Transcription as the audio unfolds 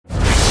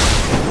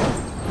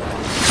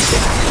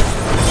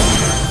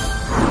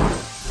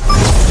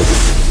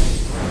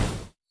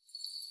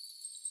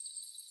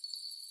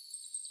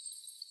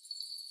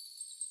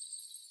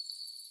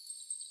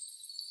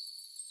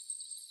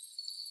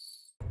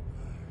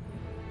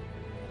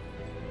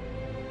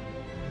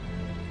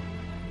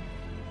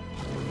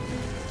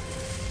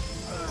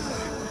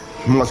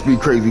Must be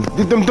crazy.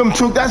 Them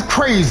two, that's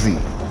crazy.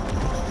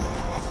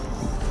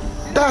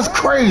 That's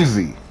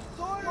crazy.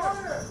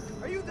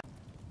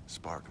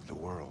 Spark of the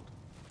world.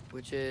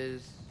 Which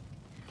is...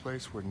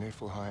 Place where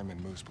Niflheim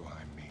and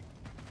Muspelheim meet.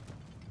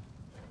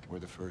 Where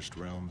the first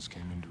realms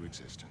came into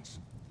existence.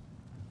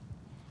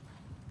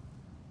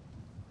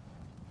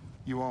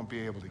 You won't be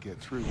able to get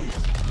through here.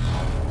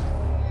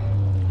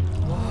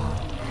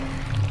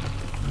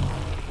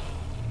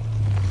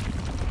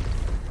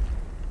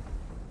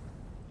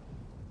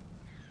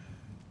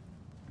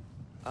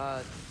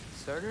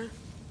 Surtur?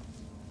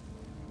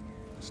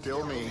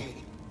 Still me.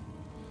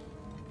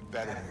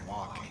 Better than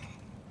walking.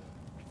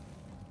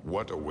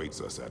 What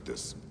awaits us at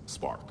this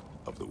spark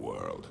of the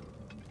world?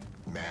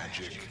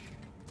 Magic,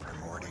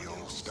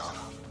 primordial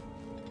stuff.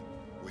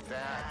 With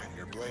that and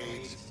your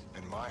blades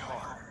and my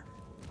heart,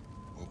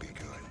 we'll be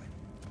good.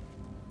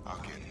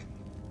 I'll get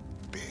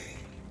big,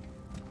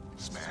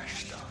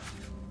 smash stuff.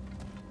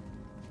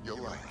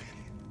 You'll like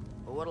it.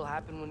 But what'll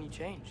happen when you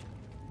change?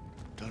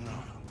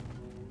 Dunno.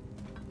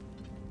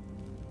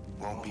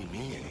 Won't be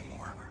me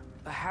anymore.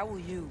 But how will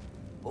you,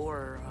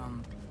 or,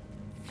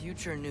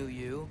 future new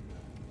you,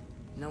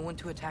 know when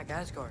to attack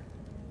Asgard?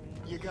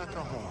 You got the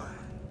horn,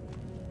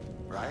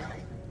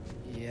 right?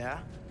 Yeah?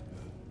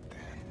 Then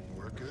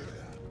we're good.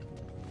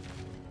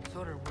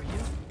 Surtur, were you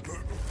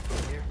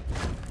here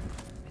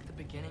at the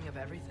beginning of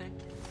everything?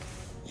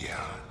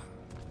 Yeah.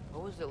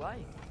 What was it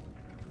like?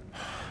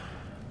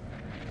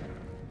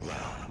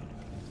 Well.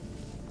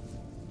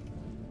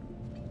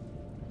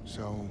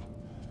 So,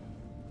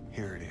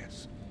 here it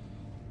is.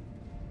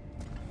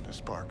 The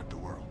spark of the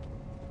world.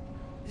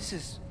 This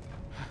is...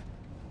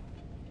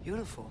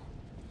 beautiful.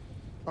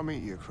 I'll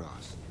meet you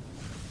across.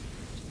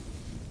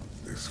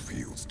 This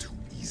feels too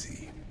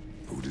easy.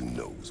 Odin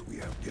knows we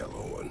have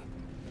Yellowin.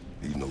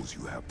 He knows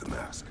you have the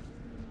mask.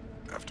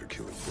 After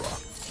killing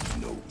Brock,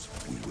 he knows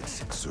we would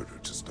seek Surtur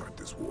to start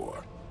this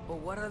war. But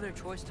what other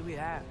choice do we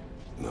have?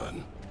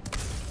 None.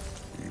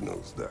 He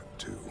knows that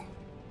too.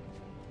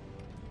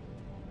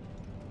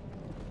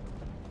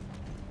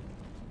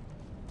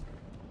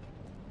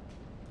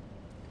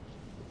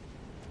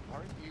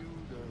 Aren't you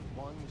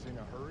the ones in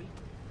a hurry?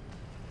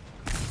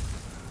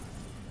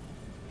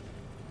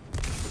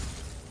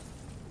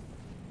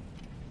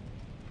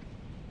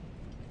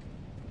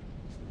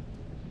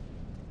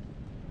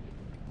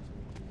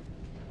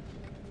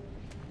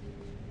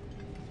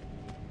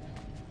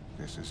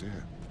 This is it.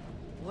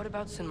 What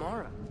about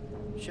Sinmara?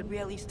 Should we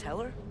at least tell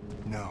her?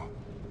 No.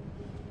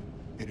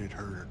 It'd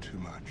hurt her too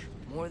much.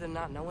 More than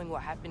not knowing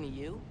what happened to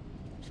you?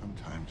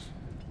 Sometimes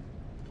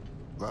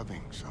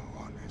loving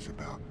someone is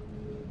about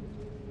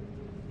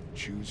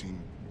choosing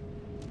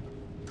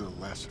the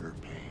lesser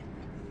pain.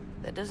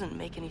 That doesn't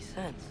make any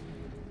sense.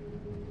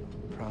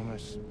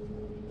 Promise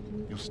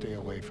you'll stay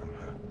away from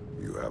her.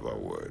 You have our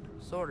word.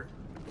 Surtur,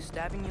 is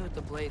stabbing you with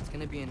the blade's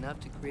gonna be enough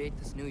to create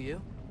this new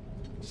you?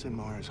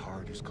 Sinmara's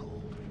heart is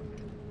cold.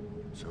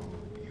 So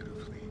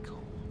beautifully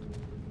cold.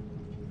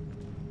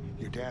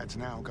 Your dad's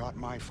now got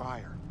my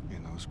fire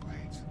in those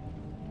blades.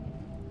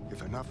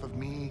 If enough of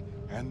me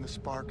and the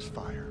spark's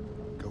fire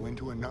go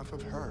into enough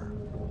of her,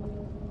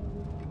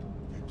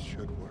 it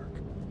should work.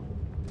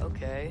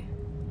 Okay.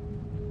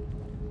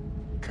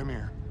 Come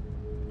here.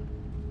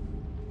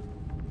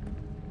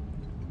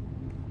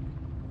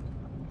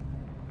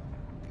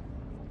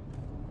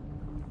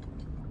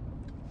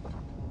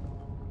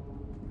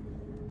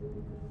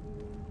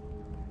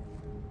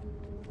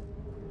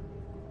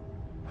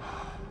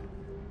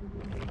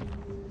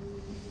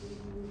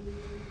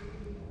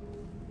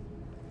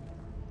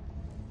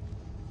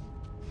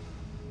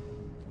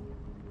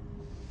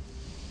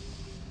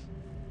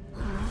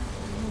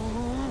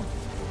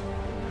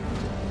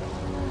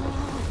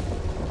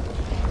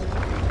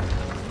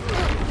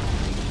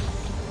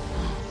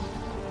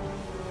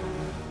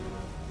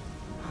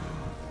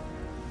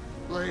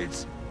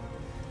 Blades.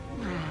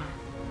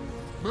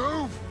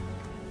 Move!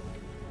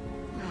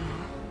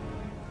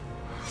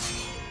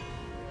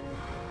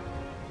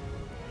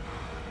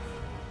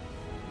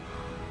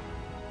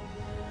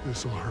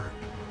 This'll hurt.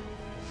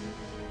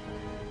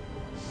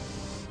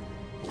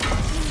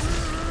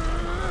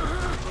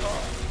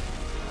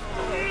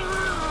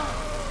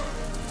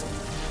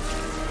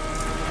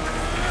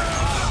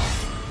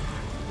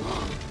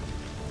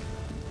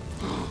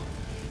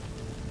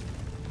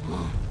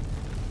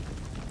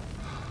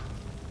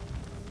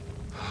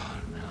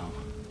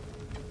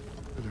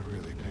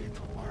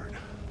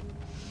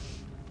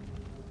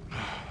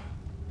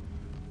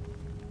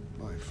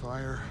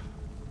 Fire,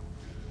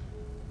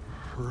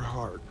 her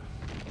heart.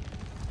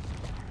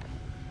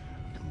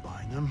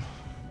 Combine them,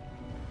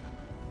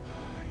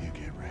 you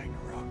get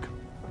Ragnarok.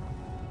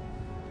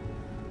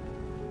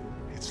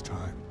 It's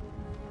time.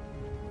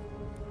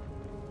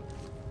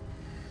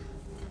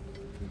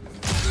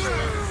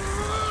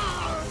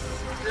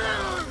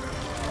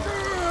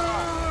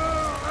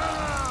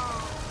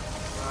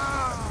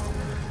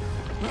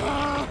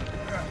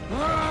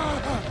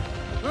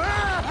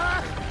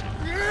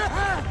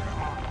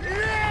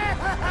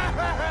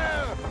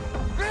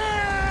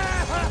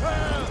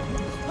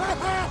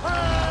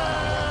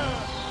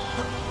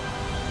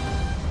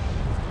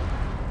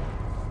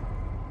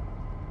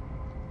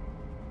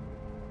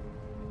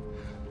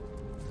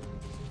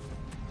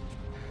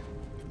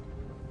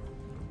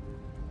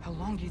 How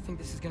long do you think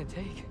this is gonna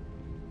take?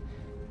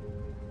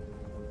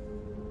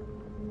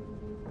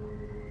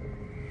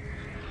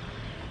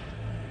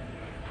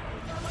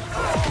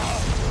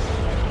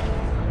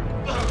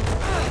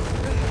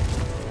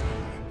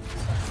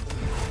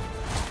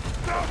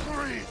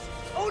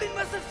 Odin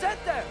must have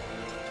sent them!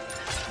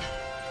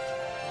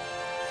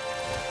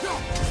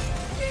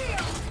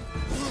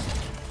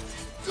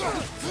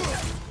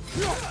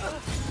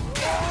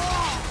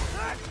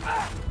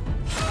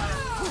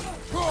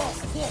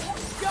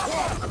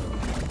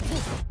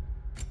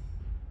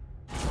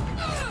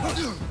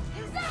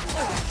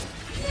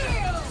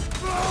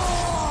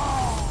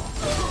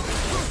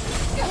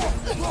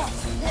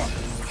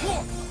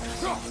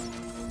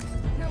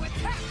 Now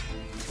attack!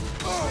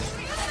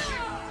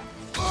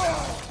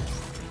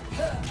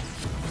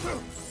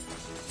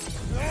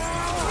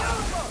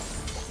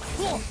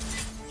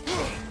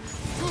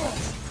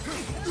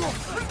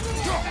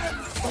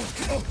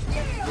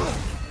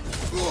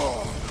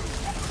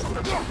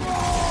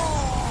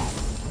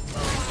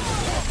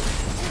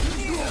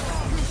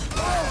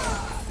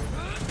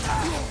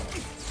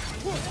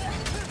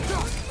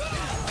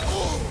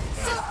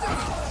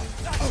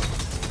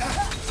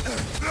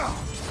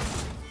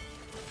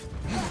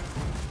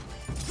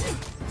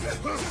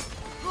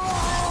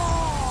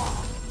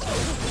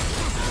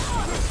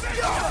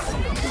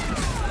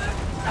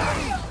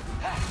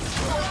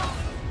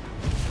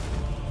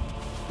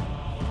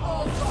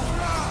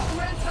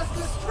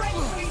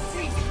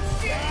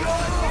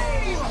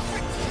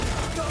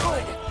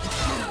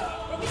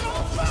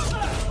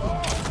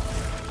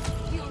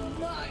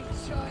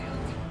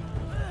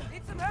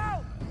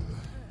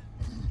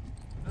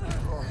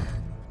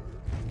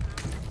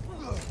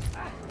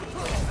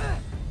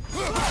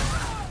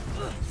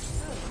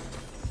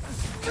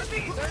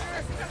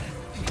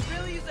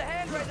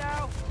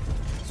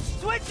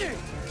 Switching!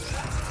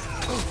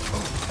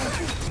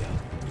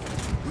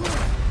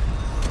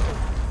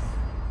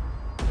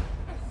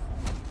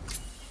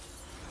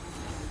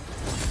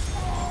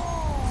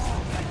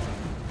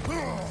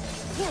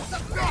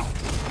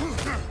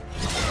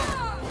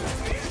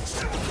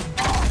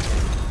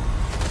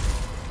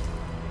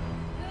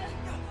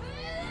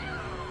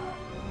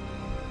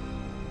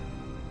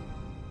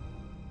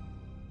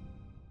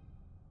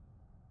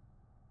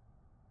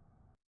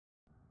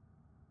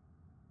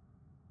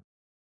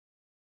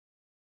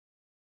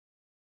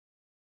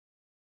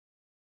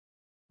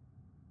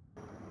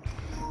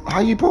 How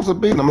you supposed to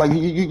beat them? Like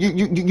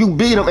you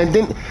beat them and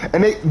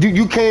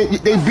you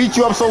can't. They beat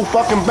you up so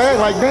fucking bad.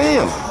 Like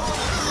damn.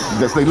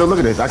 Just like look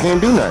at this. I can't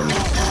do nothing.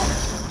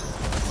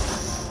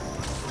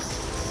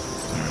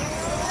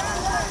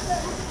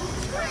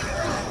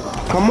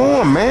 Come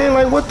on, man.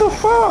 Like what the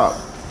fuck?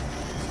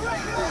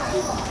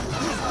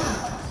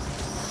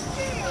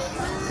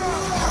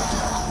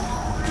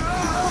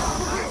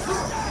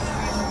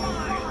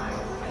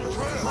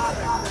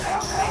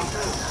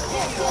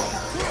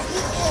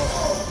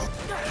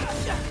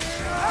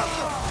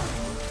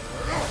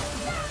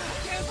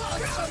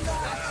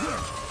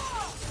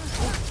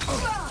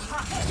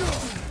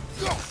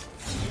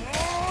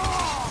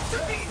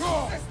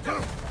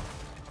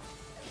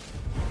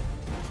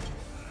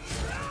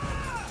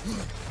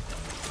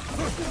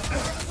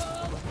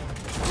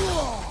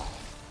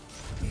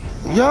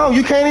 Yo,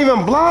 you can't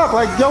even block.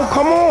 Like, yo,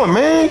 come on,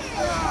 man.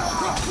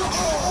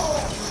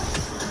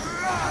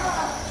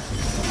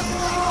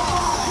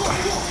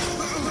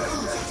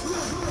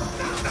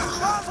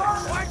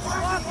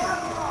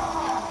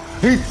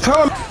 He's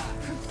telling me,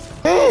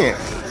 man,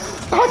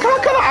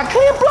 I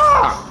can't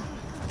block.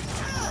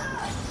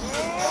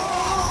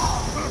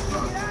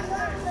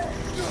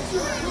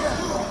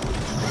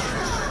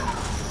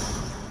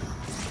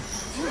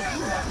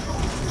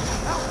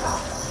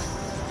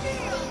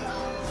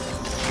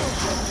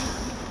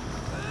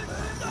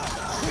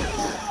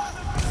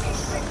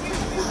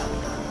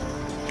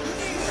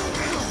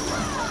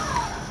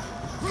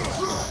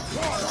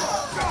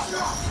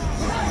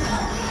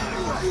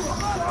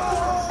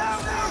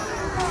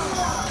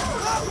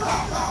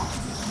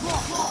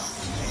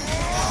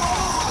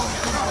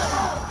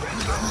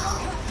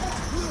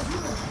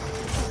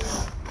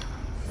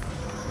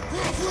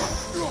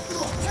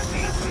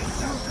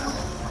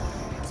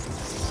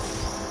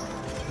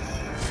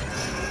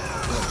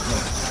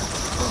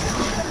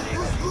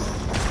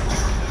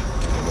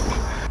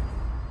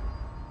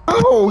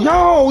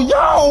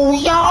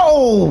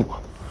 Yo!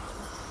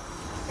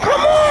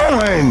 Come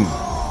on!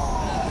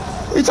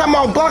 You talking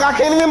about block? I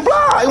can't even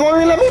block. He won't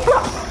even let me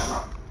block.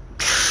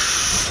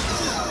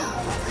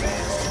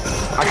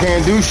 I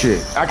can't do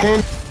shit. I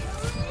can't.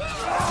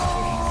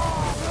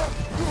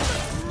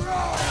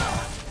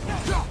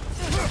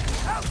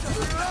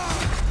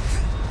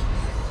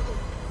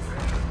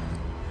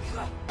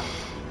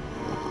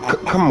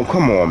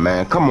 Come on,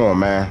 man. Come on,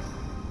 man.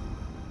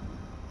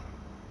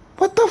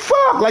 What the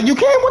fuck? Like you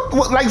can't.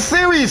 What, like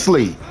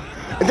seriously?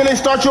 And then they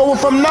start you over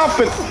from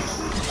nothing.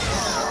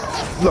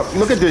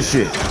 Look at this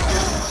shit.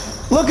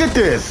 Look at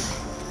this.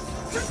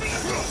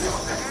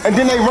 And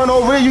then they run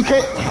over there. You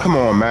can't. Come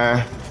on,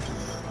 man.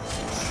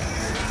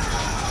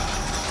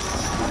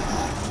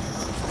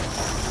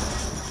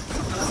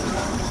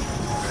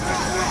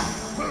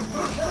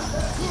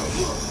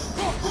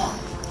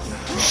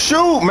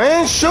 shoot,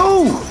 man,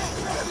 shoot.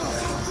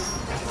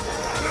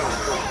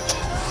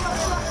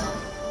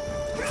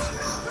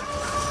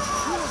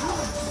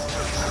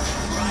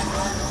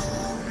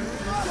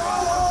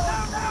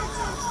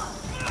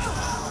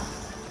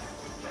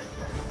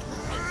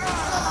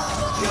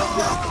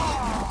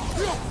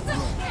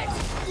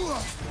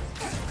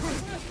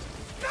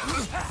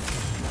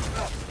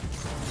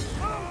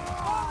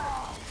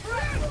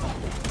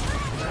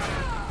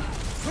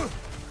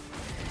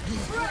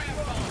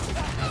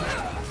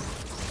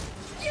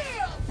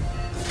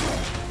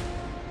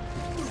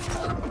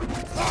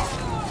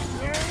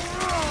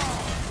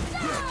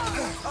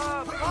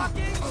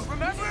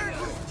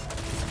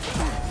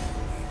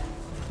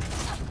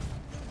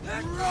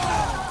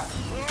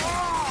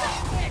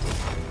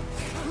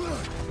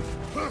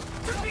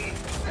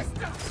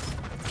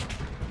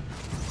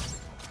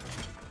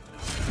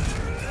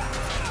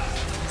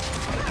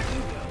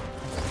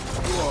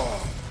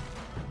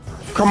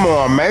 Come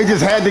on, man. It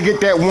just had to get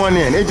that one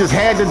in. It just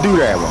had to do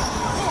that one.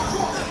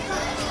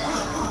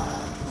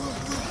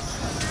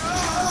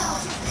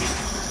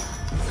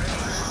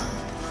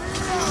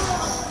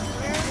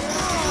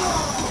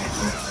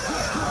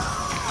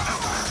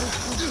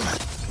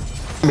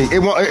 It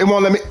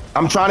won't let me.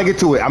 I'm trying to get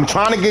to it. I'm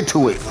trying to get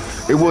to it.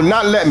 It will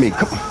not let me.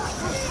 Come.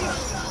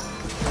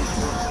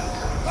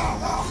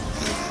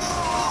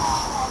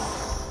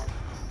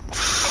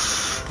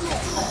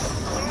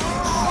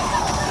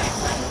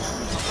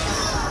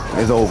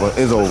 It's over.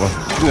 It's over.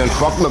 Then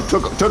fuck. Look,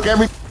 took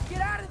every.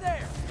 Get out of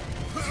there!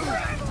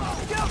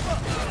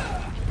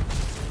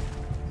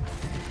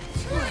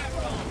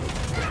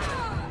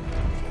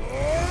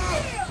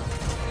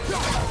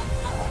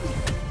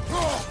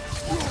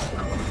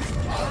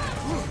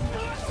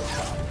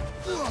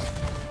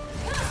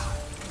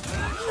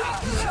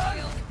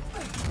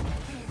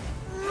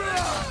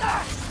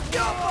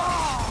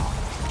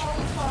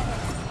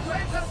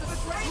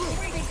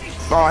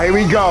 Oh, here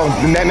we go.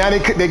 Now they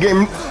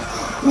getting.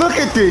 Look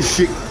at this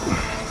shit.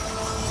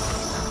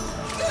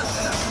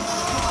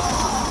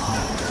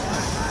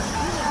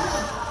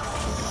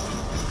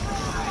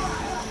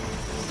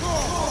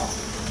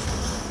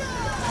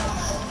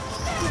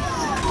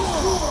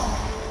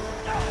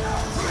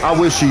 I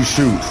wish he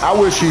shoot. I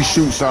wish he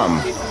shoot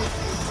something.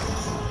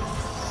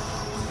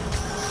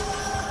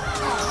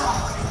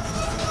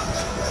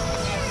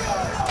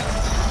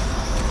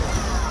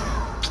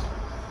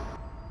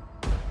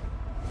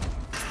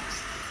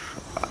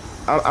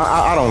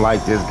 I don't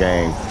like this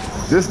game.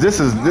 This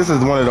is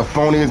one of the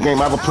phoniest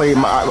games I ever played.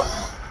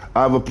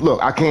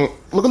 Look, I can't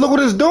look what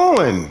it's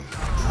doing.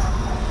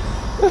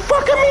 It's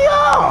fucking me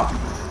up.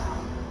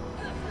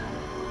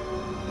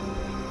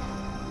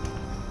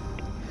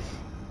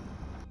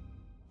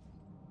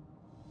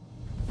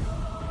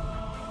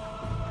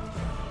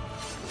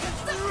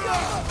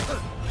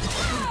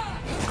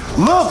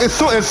 Look, it's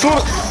so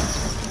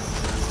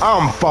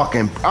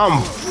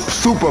I'm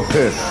super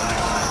pissed.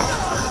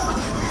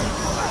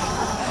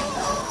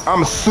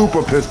 I'm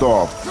super pissed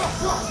off.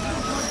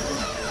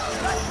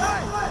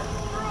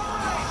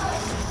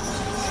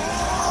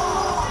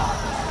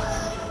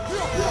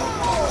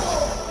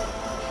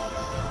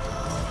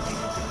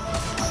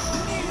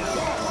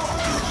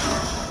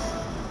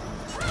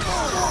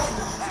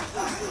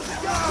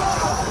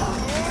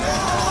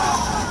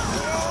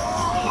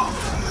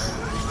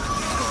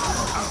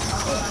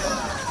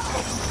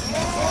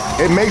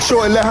 It makes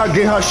sure it let her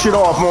get her shit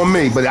off on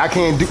me, but I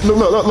can't do.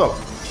 Look.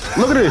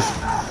 Look at this.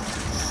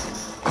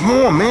 Come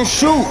on, man,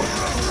 shoot.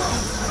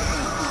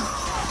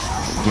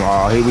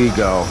 Oh, here we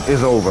go.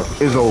 It's over.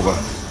 It's over.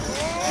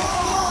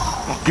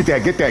 Get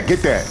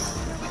that.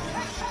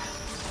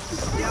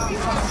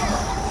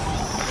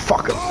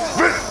 Fuck it.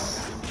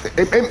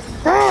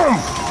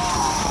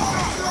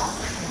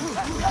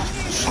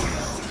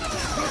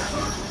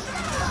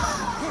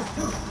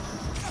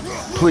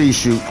 Please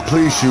shoot.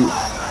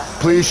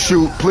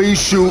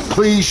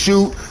 Please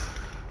shoot.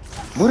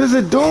 What is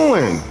it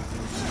doing?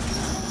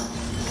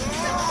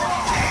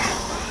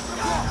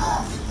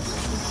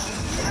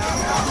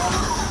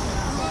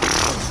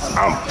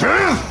 I'm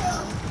pissed.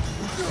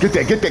 Get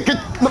that.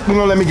 Look, you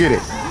gonna let me get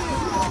it.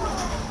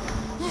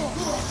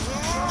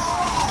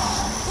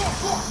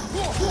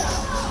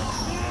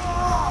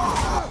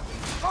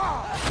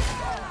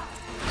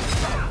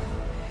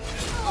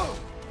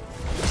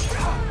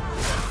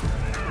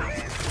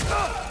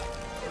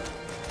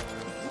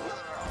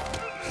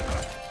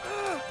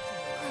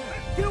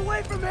 Get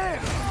away from him!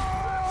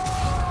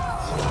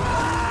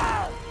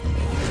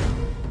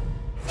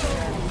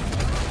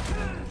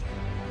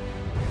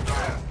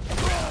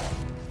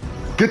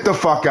 Get the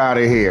fuck out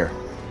of here.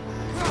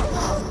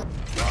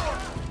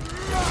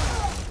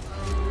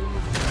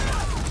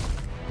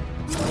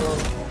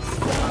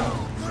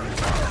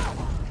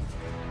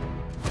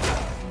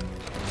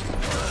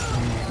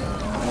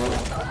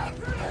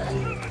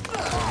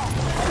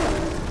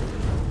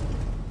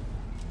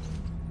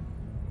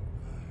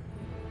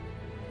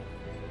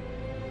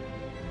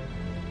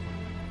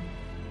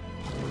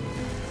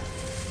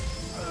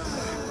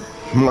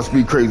 Must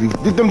be crazy.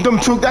 Them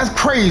two, that's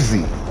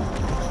crazy.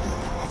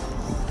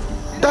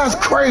 That's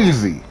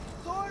crazy.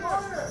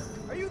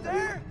 Are you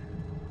there?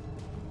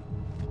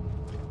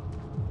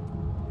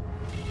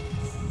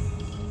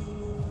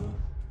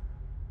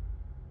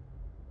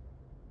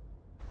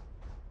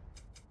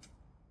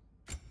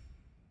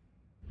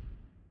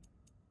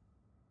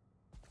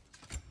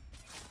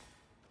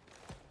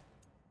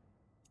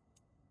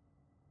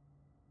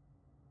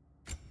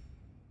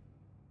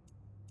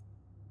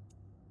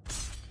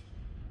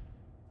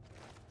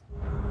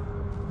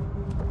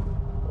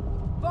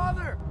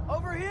 Father,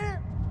 over here!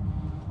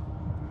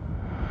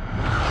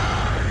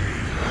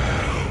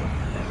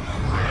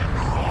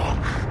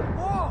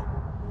 Whoa!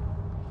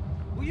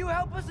 Will you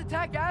help us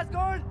attack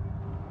Asgard?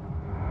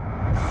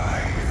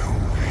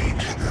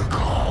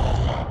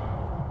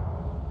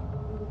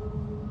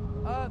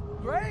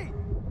 Great!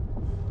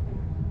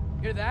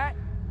 Hear that?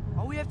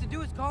 All we have to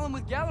do is call him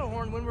with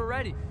Gjallarhorn when we're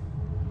ready.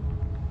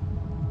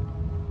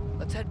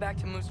 Let's head back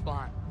to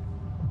Muspelheim.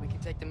 We can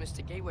take the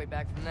Mystic Gateway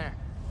back from there.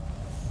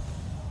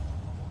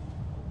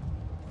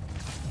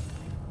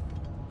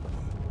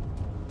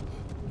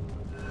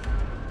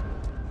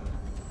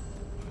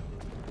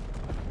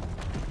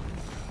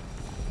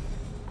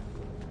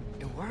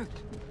 It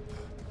worked.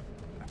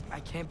 I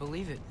can't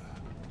believe it.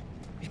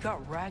 We've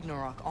got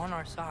Ragnarok on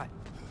our side.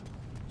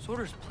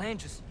 Sorter's plan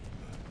just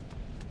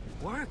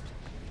worked.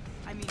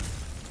 I mean,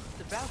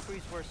 the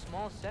Valkyries were a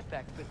small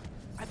setback, but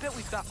I bet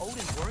we've got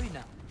Odin worried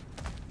now.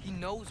 He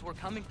knows we're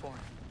coming for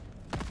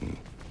him.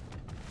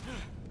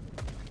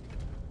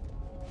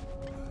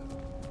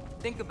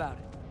 Think about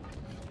it.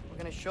 We're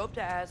gonna show up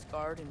to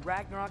Asgard, and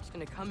Ragnarok's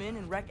gonna come in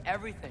and wreck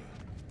everything.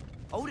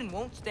 Odin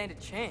won't stand a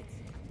chance.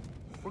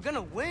 We're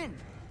gonna win.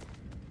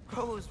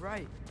 Groa was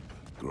right.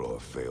 Groa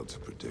failed to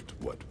predict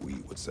what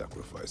we would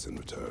sacrifice in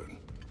return.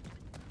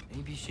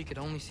 Maybe she could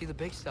only see the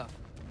big stuff.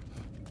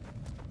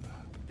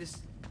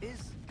 This is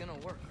gonna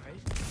work,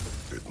 right?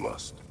 It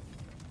must.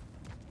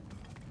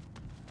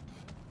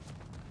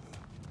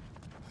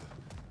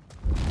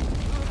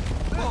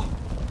 Whoa!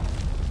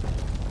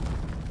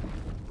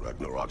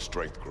 Ragnarok's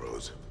strength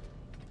grows.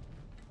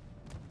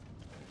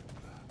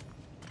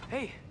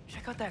 Hey,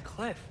 check out that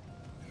cliff.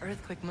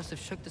 Earthquake must have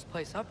shook this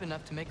place up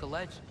enough to make a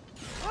ledge.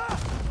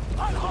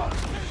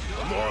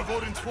 More of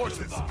Odin's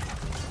forces!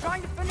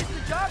 Trying to finish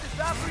the job as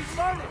Valkyrie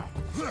started.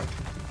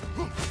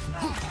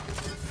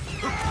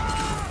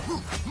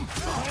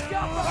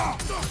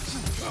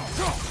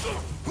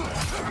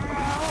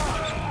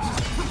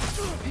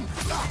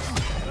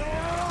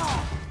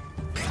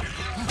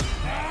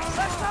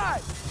 Left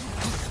side!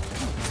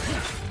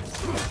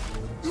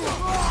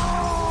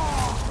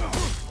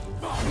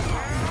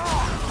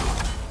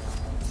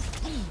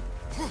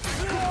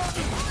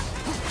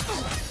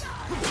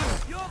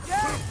 You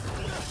okay?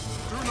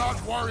 Do not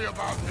worry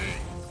about me!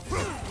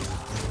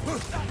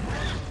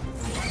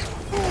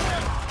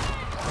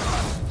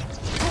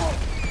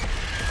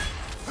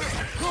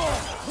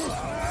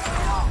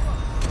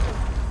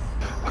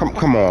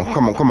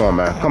 Come on,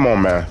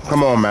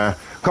 man.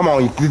 Come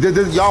on,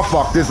 y'all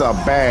fucked this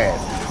up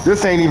bad.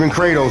 This ain't even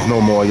Kratos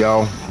no more,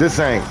 yo. This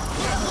ain't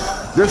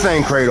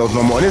Kratos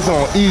no more. This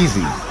on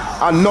easy.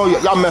 I know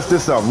y'all messed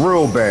this up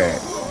real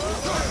bad.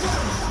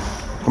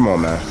 Come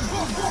on, man.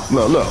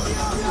 Look.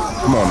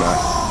 Come on, man.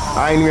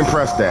 I ain't even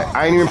pressed that.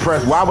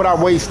 Why would I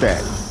waste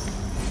that?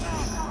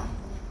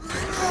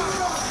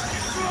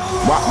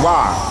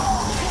 Why?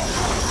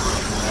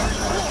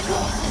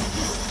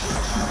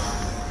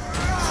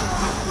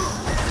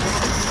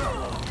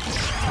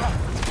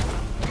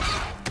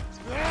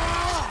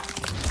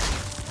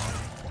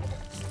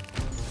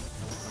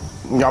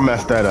 Y'all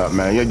messed that up,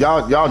 man.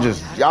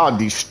 Y'all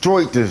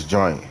destroyed this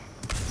joint.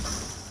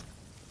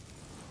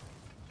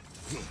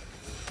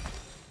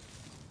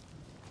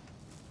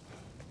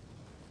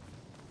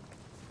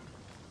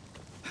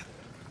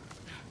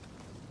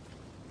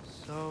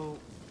 So,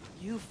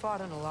 you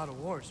fought in a lot of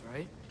wars,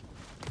 right?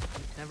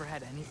 You've never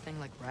had anything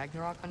like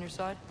Ragnarok on your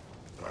side?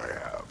 I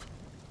have.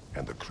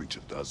 And the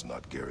creature does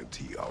not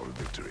guarantee our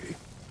victory.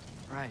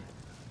 Right.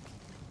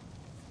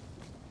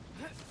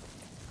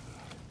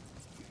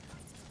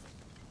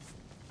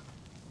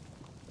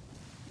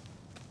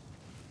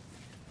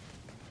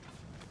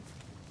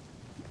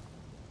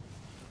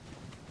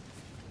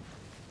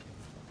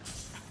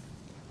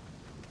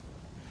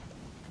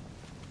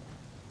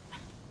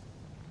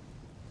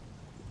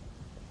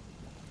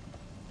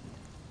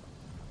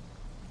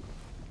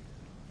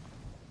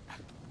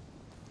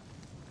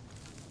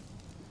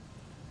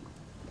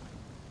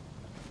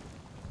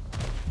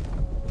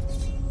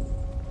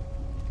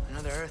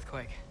 Another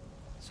earthquake.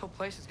 This whole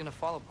place is gonna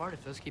fall apart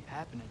if those keep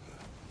happening.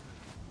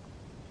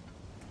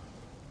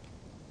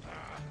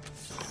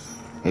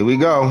 Here we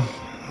go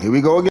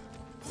again.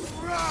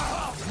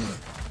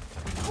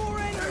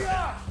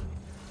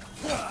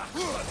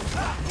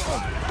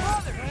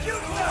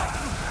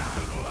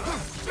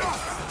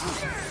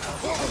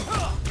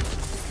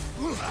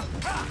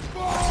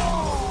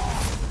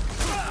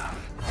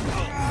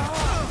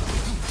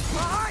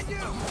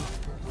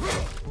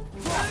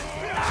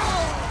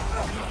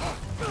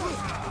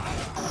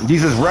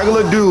 These is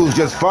regular dudes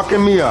just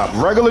fucking me up.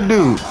 Regular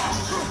dudes.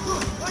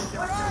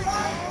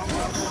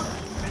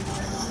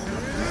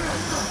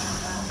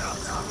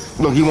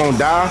 Look, he won't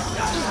die.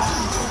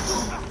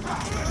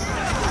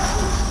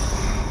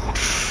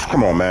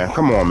 Come on, man.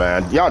 Come on,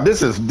 man. Y'all,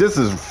 this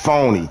is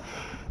phony.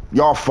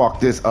 Y'all fucked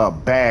this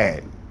up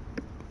bad.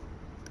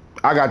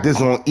 I got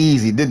this on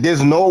easy.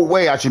 There's no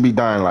way I should be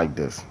dying like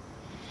this.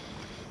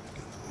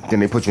 Then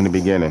they put you in the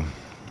beginning.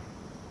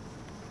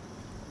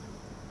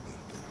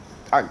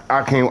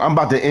 I can't. I'm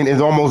about to end.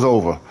 It's almost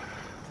over.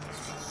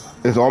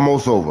 It's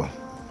almost over.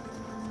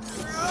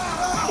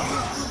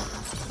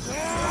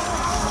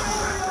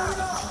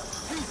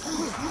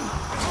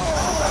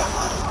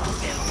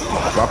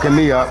 Fucking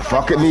me up.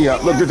 Fucking me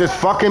up. Look, they're just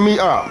fucking me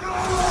up.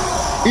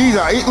 Easy.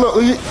 Look.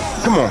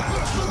 Come on.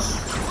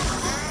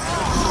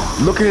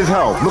 Look at his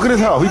health. Look at his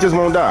health. He just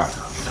won't die.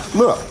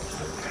 Look.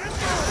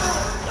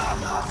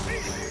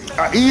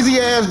 An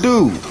easy ass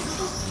dude.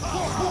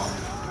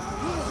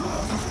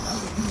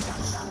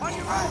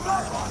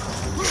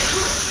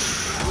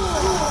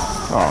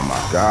 Oh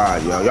my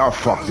God, yo. Y'all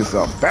fucked this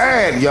up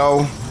bad,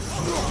 yo.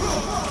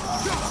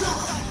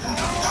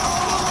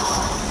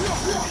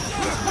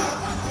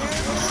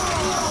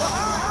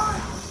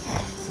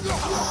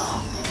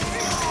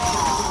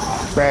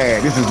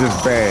 Bad. This is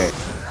just bad.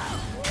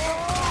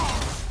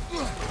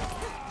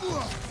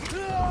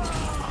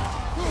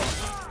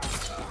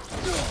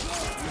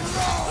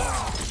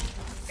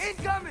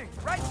 Incoming!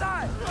 Right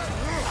side!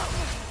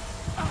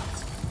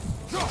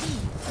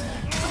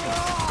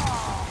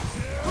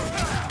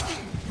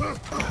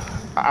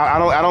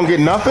 I don't get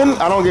nothing.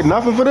 I don't get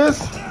nothing for this.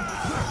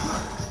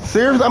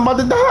 Seriously, I'm about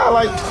to die.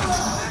 Like,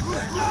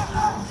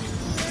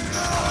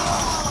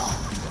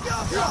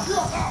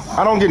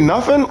 I don't get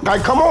nothing.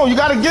 Like, come on, you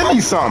gotta give me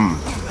something.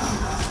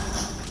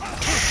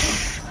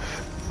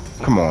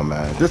 Come on,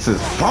 man. This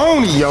is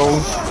phony,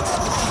 yo.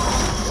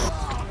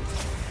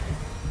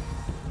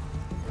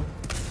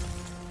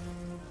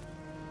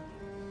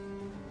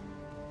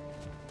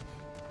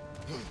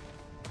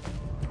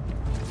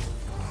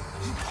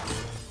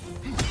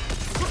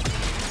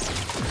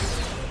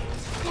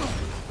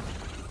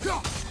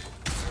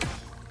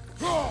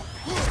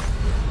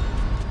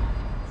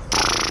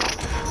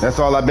 That's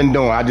all I've been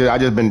doing. I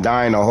just been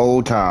dying the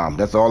whole time.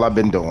 That's all I've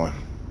been doing.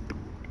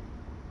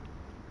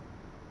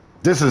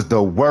 This is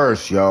the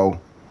worst, yo.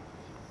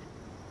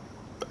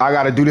 I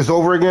gotta do this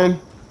over again?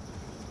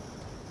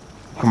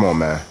 Come on,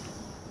 man.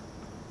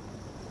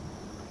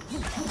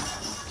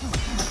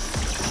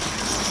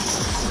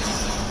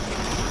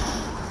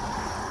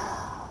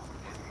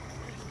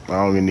 I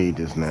don't even need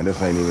this, man.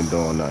 This ain't even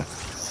doing nothing.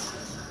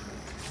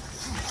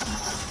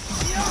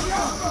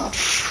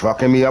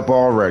 Fucking me up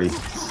already.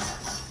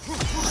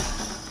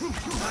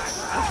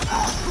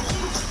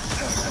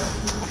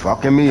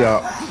 Fucking me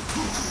up.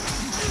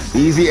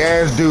 Easy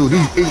ass dudes.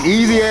 These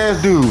easy ass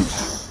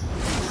dudes.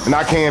 And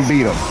I can't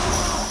beat them.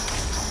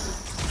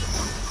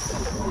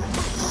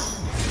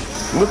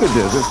 Look at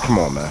this. Come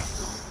on, man.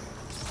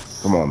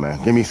 Come on,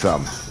 man. Give me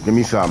something. Give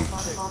me something.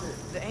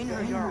 The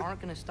Ainur aren't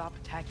gonna stop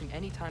attacking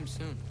anytime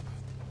soon.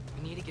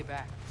 We need to get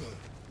back.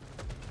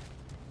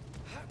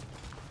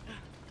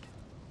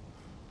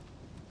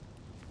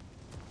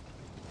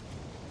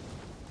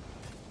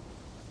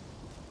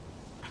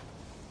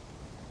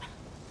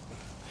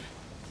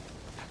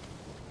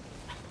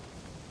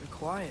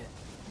 Quiet.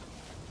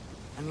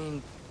 I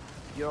mean,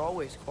 you're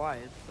always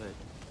quiet, but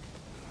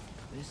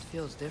this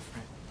feels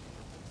different.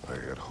 I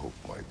had hoped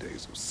my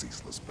days of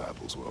ceaseless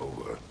battles were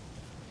over.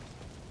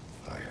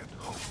 I had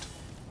hoped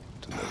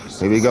to never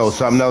see. Here we go.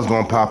 Something else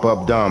gonna pop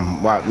up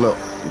dumb. Why, look,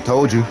 I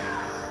told you.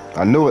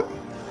 I knew it.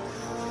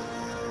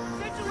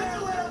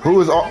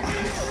 Who is all...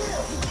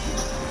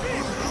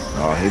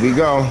 Oh, here we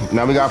go.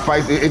 Now we gotta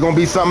fight. It's gonna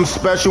be something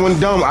special and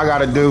dumb I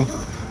gotta do.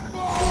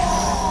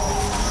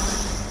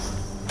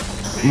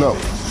 No.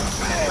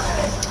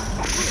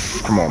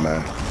 Come on,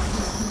 man.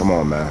 Come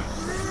on, man.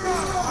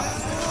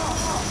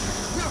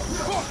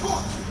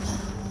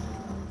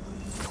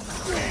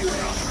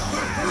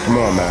 Come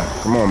on, man.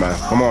 Come on, man.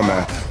 Come on,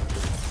 man.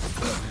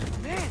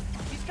 Man,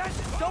 these guys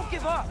just don't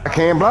give up. I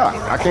can't block.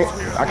 I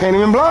can't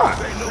even block.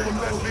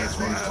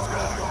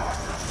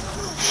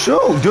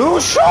 Shoot,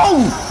 dude,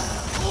 shoot.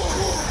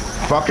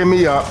 Fucking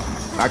me up.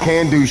 I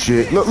can't do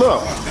shit.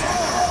 Look.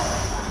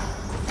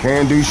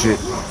 Can't do shit.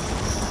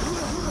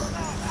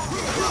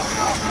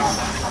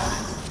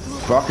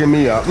 Fucking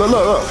me up. Look.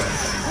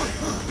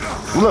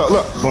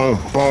 Boom,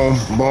 boom,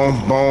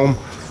 boom, boom.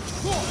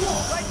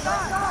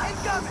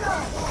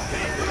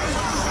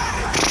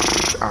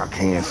 I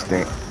can't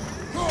stand.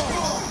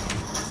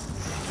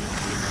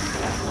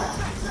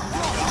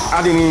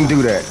 I didn't even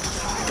do that.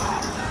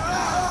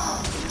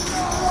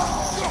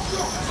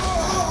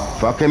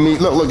 Fucking me.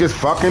 Look, just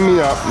fucking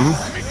me up.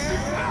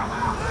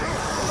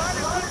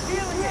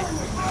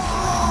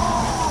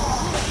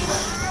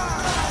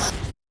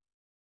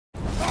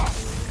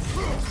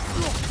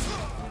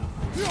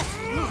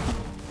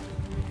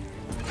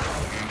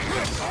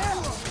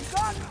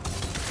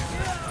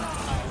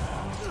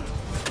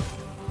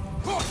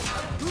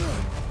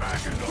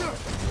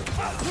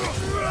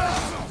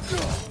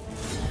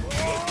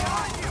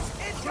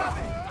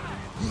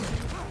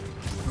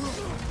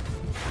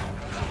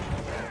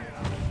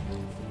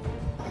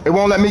 It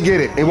won't let me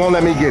get it. It won't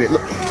let me get it.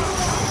 Look.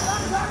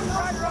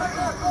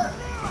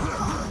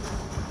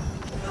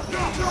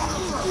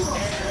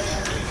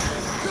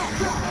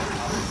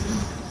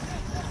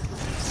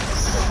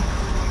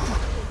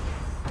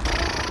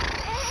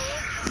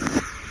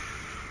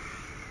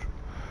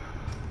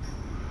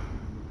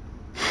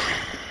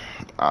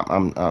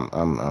 I'm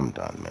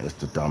done, man. It's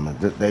the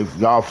dumbest.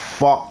 Y'all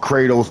fuck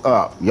Kratos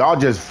up.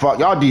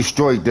 Y'all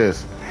destroyed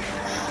this.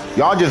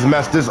 Y'all just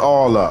messed this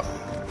all up.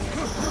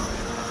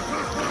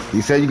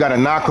 He said you gotta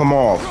knock him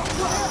off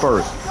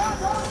first.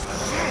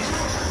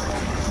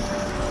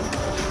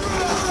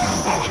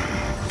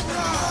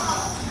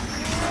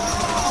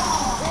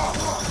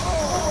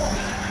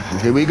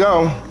 Here we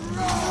go.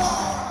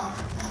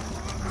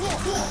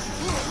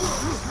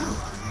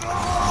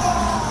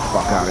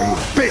 Fuck out of here,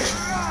 bitch.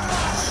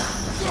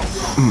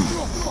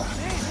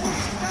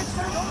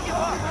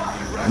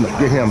 No,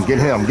 get him, get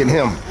him, get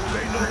him.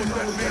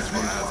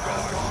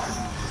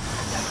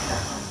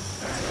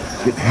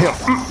 Get him.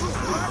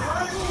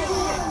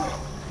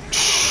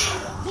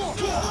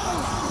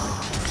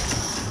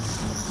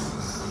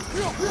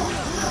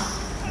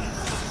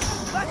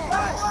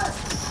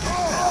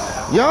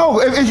 Yo,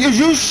 is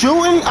you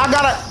shooting? I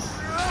gotta.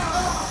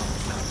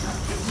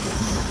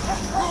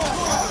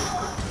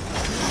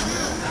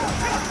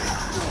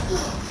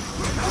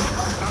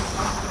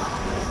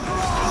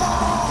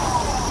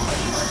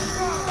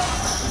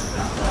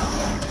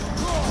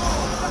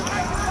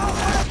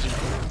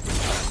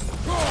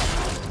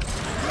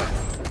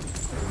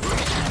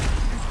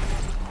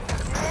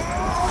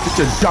 Get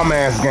your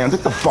dumbass gun.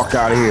 Get the fuck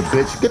out of here,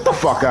 bitch. Get the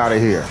fuck out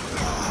of here.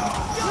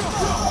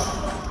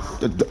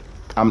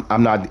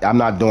 I'm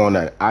not doing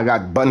that. I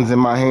got buttons in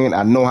my hand.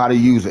 I know how to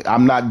use it.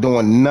 I'm not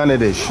doing none of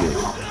this shit.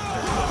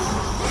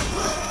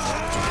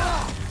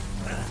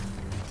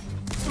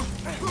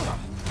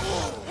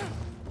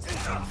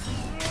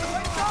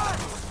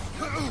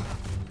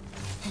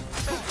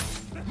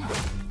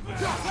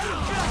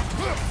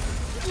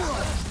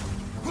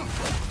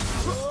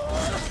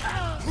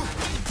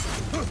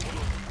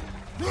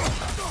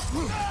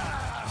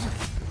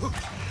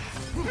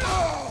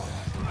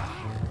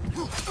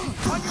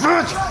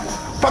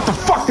 What the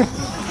fucking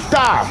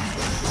stop?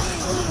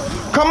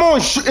 Come on,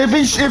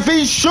 if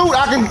he shoot,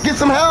 I can get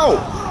some help.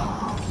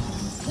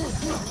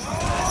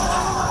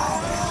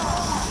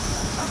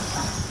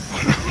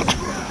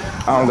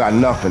 I don't got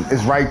nothing.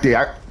 It's right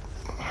there.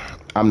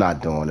 I'm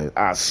not doing it.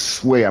 I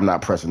swear I'm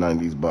not pressing none of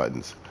these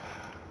buttons.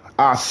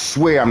 I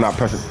swear I'm not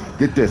pressing.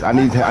 Get this. I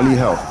need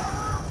help.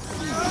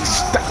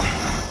 Stop.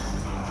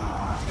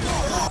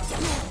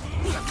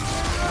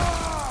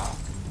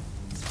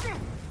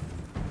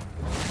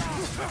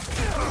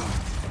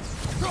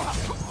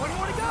 Where do you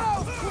want to go?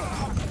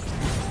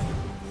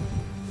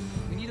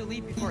 We need to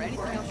leave before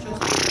anything else shows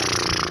up.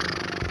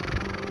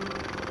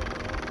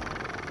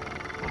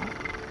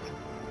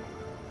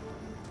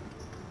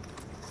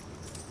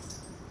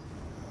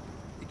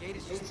 The gate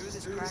is just through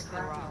this crack in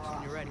the rocks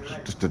when you're ready.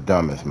 Just the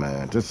dumbest,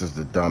 man. This is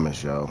the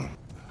dumbest, yo.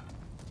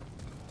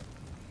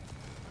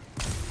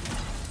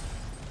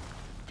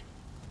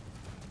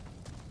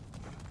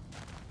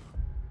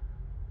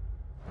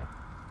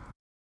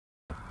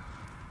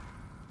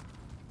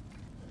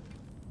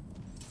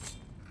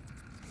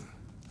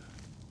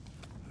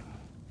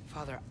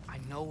 Father, I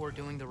know we're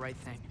doing the right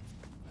thing.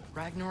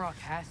 Ragnarok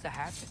has to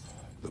happen.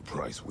 The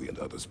price we and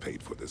others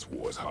paid for this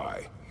war is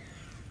high.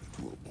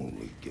 It will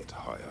only get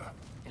higher.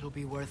 It'll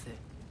be worth it.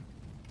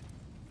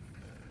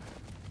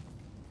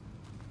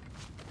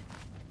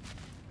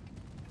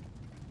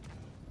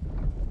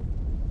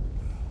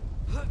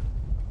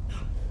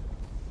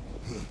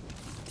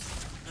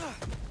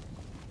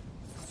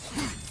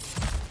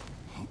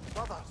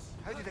 Brothers,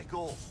 how did it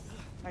go?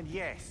 And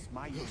yes,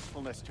 my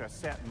usefulness to a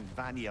certain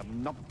Vanir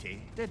numpty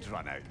did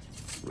run out.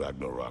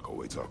 Ragnarok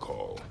awaits our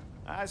call.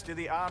 As do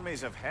the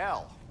armies of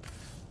hell.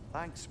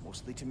 Thanks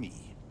mostly to me.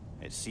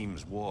 It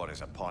seems war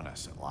is upon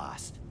us at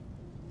last.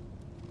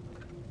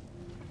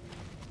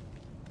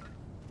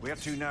 Where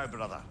to now,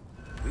 brother?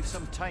 We've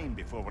some time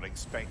before we're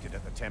expected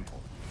at the temple.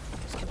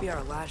 This could be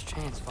our last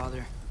chance,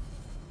 Father.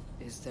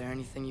 Is there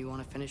anything you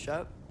want to finish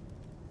up?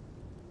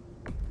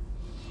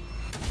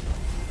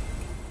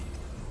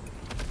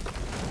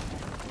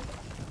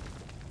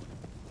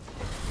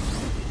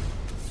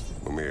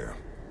 Mimir,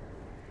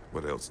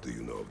 what else do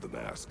you know of the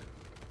mask?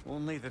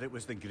 Only that it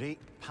was the great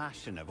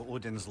passion of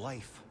Odin's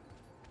life.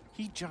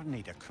 He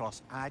journeyed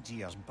across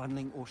Aegir's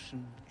burning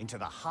ocean into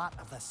the heart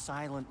of the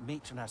silent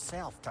matron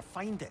herself to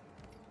find it.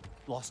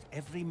 Lost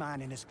every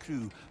man in his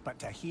crew, but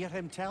to hear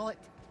him tell it,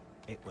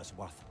 it was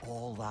worth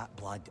all that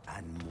blood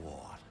and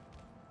more.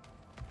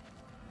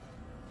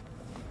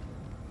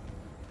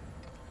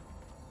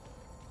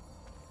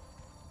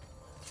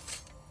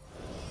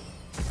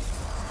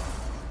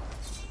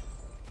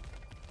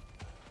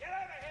 Get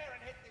over here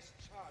and hit this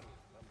Charlie,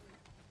 lumbering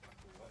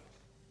fucking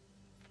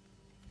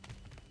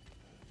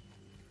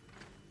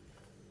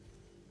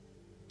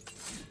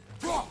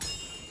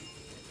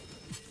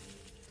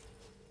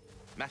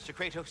Master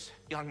Kratos,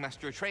 young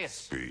Master Atreus.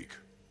 Speak.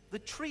 The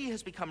tree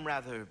has become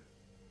rather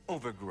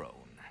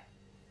overgrown.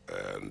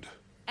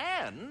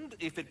 And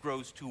if it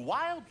grows too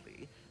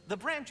wildly, the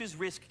branches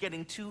risk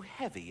getting too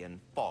heavy and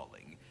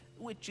falling,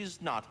 which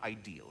is not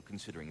ideal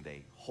considering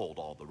they hold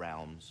all the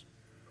realms.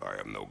 I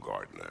am no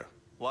gardener.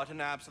 What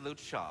an absolute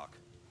shock.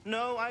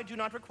 No, I do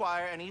not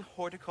require any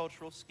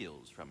horticultural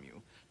skills from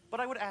you, but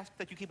I would ask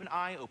that you keep an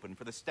eye open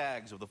for the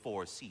stags of the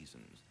 4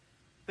 seasons.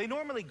 They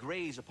normally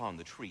graze upon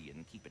the tree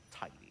and keep it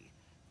tidy.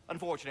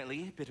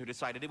 Unfortunately, Bitter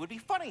decided it would be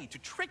funny to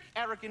trick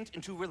Arrogant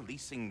into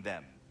releasing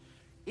them.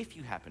 If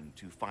you happen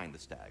to find the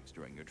stags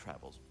during your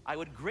travels, I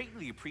would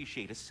greatly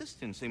appreciate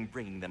assistance in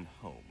bringing them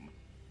home.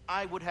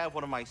 I would have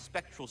one of my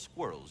spectral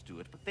squirrels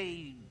do it, but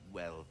they,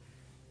 well,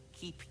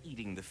 keep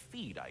eating the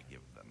feed I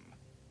give them.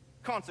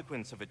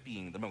 Consequence of it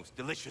being the most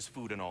delicious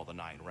food in all the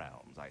 9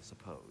 realms, I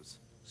suppose.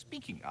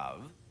 Speaking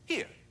of,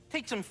 here,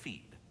 take some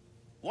feed.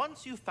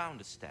 Once you've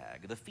found a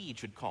stag, the feed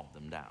should calm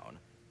them down.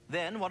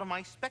 Then one of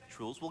my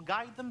spectrals will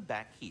guide them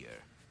back here.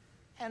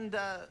 And,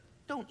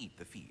 don't eat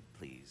the feed,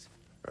 please.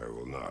 I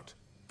will not.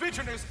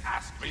 Bitterness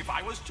asked me if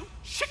I was too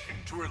chicken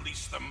to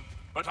release them,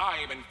 but I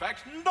am in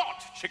fact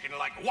not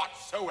chicken-like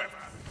whatsoever.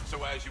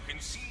 So as you can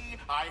see,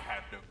 I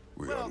had no...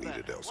 We are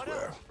needed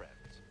elsewhere.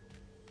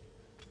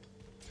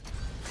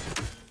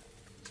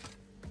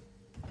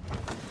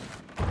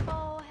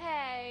 Oh,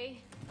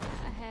 hey.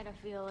 I had a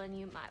feeling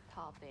you might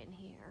pop in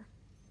here.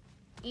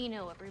 You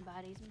know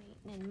everybody's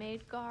meeting in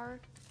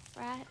Midgard,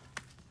 right?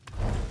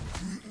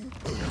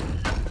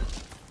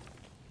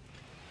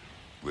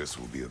 This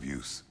will be of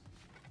use.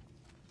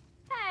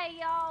 Hey,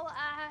 y'all.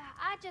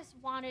 I just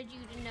wanted you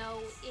to know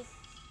if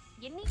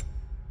you need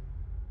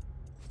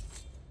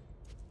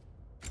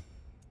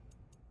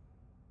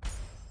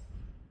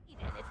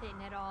anything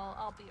at all,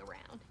 I'll be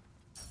around.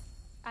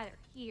 Either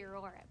here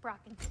or at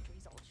Brock and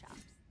Sentry's old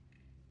shops.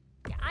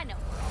 Yeah, I know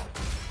we're all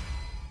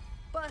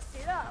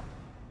busted up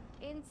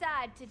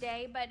inside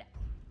today, but,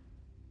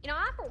 you know,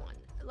 I, for one,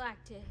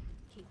 like to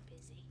keep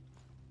busy.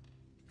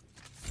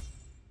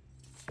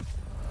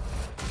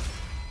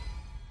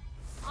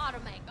 Ought to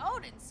make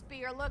Odin's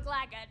spear look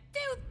like a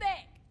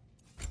toothpick.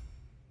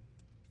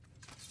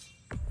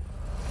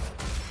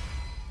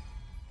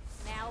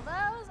 Now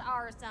those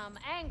are some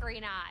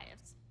angry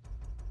knives.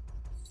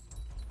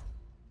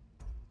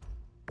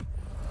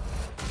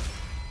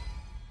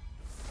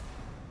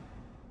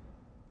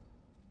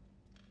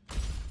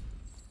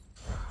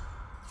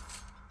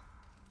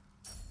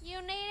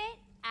 You need it?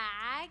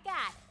 I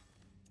got it.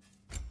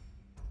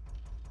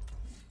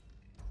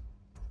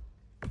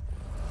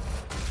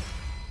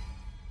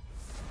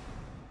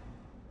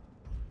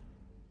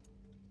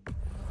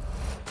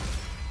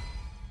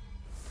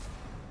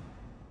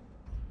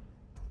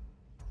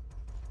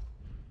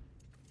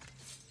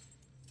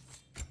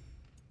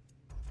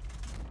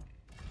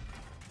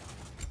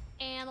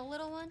 And the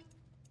little one?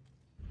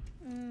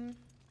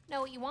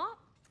 Know what you want?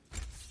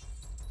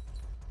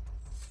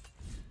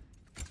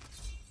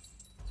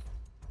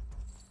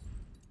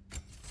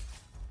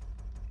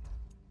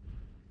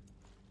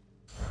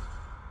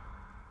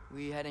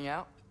 We heading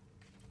out?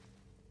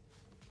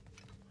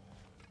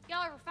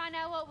 Y'all ever find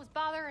out what was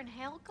bothering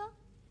Helga?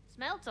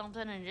 Smelled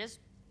something and just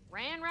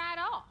ran right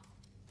off.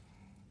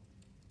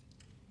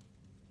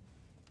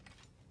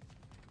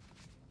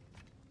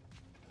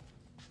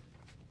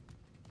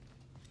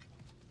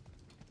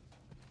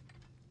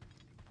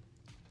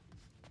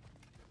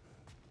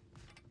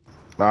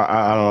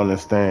 I don't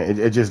understand.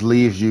 It just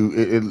leaves you.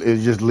 It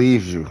just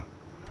leaves you.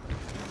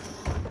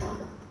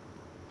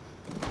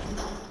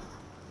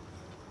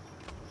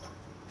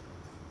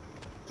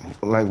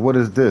 Like, what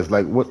is this?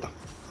 Like, what?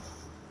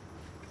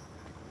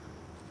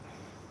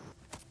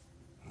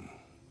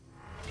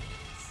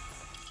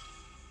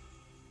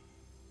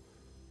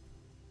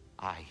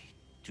 I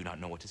do not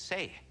know what to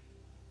say.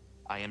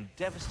 I am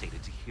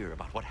devastated to hear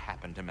about what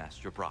happened to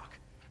Master Brock.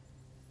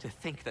 To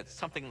think that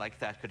something like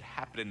that could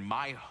happen in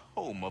my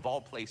home of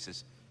all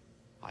places.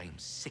 I am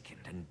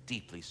sickened and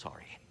deeply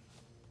sorry.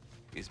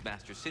 Is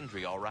Master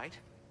Sindri all right?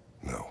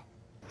 No.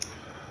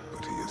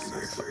 But he is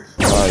safe.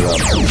 Oh,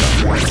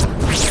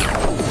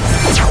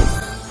 yeah.